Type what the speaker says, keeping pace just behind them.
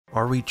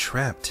Are we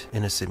trapped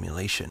in a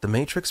simulation? The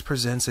Matrix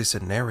presents a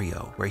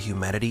scenario where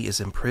humanity is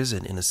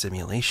imprisoned in a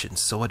simulation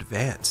so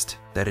advanced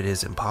that it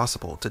is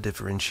impossible to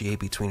differentiate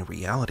between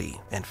reality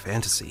and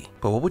fantasy.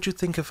 But what would you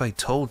think if I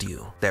told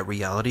you that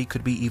reality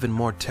could be even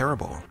more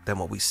terrible than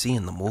what we see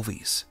in the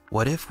movies?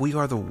 What if we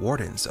are the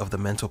wardens of the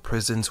mental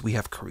prisons we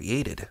have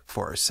created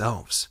for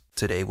ourselves?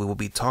 Today we will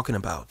be talking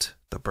about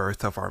the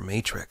birth of our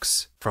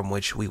Matrix, from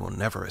which we will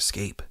never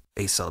escape,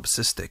 a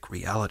solipsistic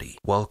reality.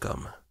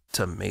 Welcome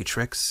to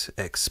Matrix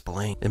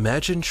Explained.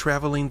 Imagine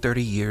traveling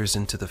 30 years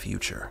into the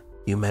future.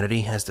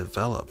 Humanity has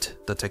developed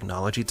the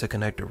technology to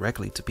connect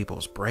directly to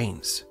people's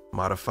brains,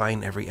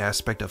 modifying every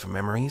aspect of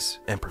memories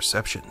and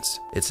perceptions.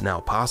 It's now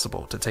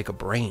possible to take a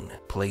brain,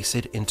 place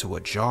it into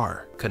a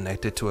jar,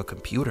 connect it to a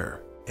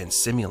computer, and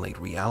simulate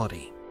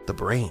reality. The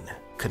brain,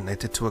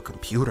 connected to a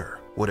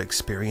computer, would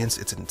experience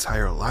its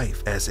entire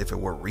life as if it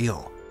were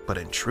real, but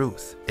in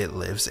truth, it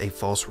lives a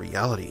false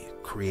reality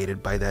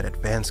created by that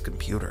advanced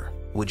computer.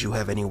 Would you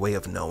have any way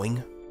of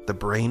knowing? The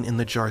brain in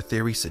the jar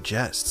theory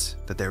suggests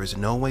that there is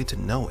no way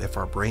to know if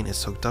our brain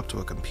is hooked up to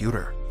a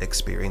computer,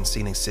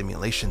 experiencing a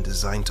simulation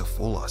designed to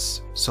fool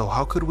us. So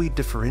how could we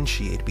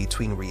differentiate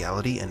between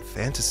reality and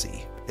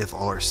fantasy if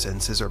all our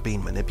senses are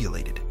being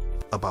manipulated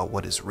about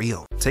what is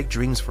real? Take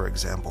dreams for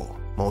example.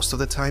 Most of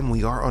the time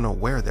we are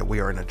unaware that we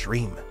are in a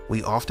dream.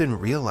 We often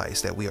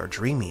realize that we are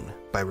dreaming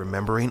by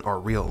remembering our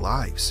real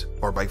lives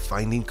or by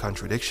finding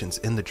contradictions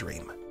in the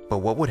dream. But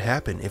what would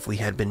happen if we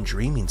had been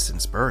dreaming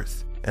since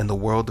birth, and the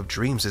world of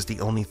dreams is the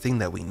only thing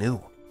that we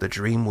knew? The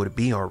dream would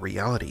be our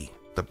reality.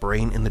 The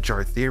brain in the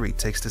jar theory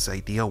takes this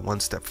idea one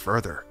step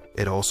further.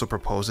 It also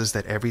proposes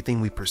that everything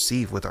we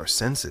perceive with our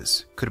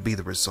senses could be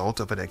the result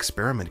of an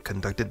experiment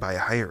conducted by a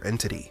higher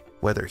entity,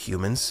 whether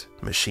humans,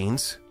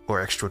 machines,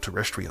 or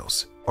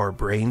extraterrestrials. Our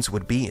brains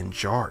would be in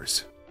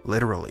jars,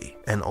 literally,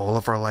 and all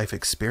of our life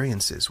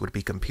experiences would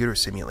be computer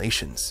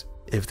simulations.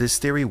 If this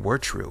theory were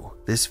true,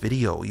 this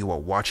video you are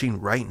watching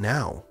right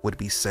now would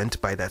be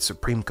sent by that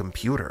supreme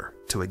computer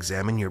to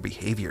examine your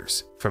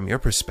behaviors. From your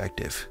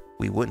perspective,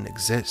 we wouldn't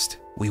exist.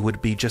 We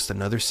would be just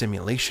another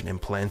simulation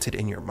implanted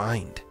in your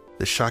mind.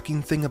 The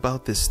shocking thing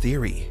about this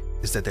theory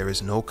is that there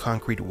is no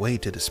concrete way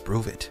to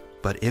disprove it.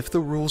 But if the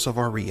rules of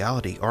our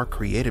reality are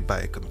created by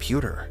a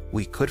computer,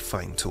 we could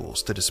find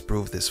tools to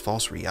disprove this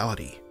false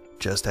reality.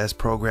 Just as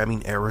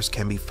programming errors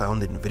can be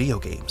found in video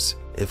games,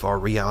 if our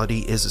reality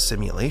is a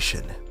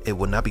simulation, it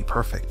would not be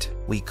perfect.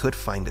 We could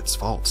find its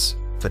faults.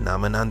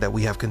 Phenomenon that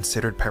we have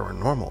considered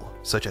paranormal,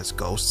 such as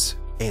ghosts,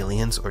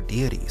 aliens, or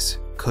deities,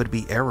 could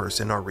be errors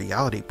in our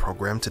reality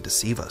programmed to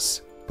deceive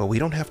us. But we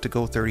don't have to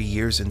go 30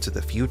 years into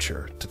the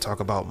future to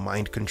talk about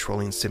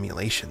mind-controlling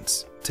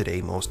simulations.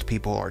 Today, most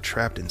people are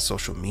trapped in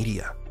social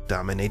media,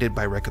 dominated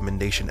by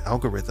recommendation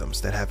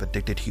algorithms that have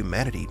addicted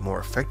humanity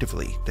more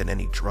effectively than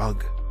any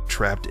drug.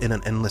 Trapped in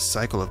an endless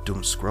cycle of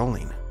doom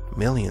scrolling,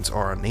 millions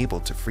are unable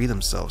to free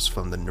themselves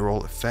from the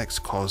neural effects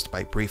caused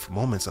by brief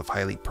moments of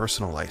highly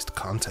personalized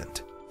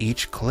content.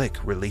 Each click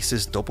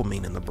releases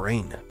dopamine in the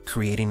brain,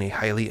 creating a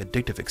highly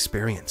addictive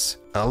experience.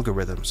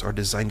 Algorithms are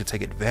designed to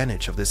take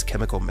advantage of this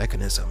chemical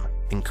mechanism,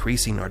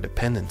 increasing our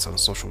dependence on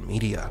social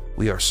media.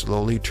 We are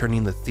slowly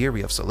turning the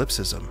theory of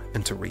solipsism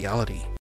into reality.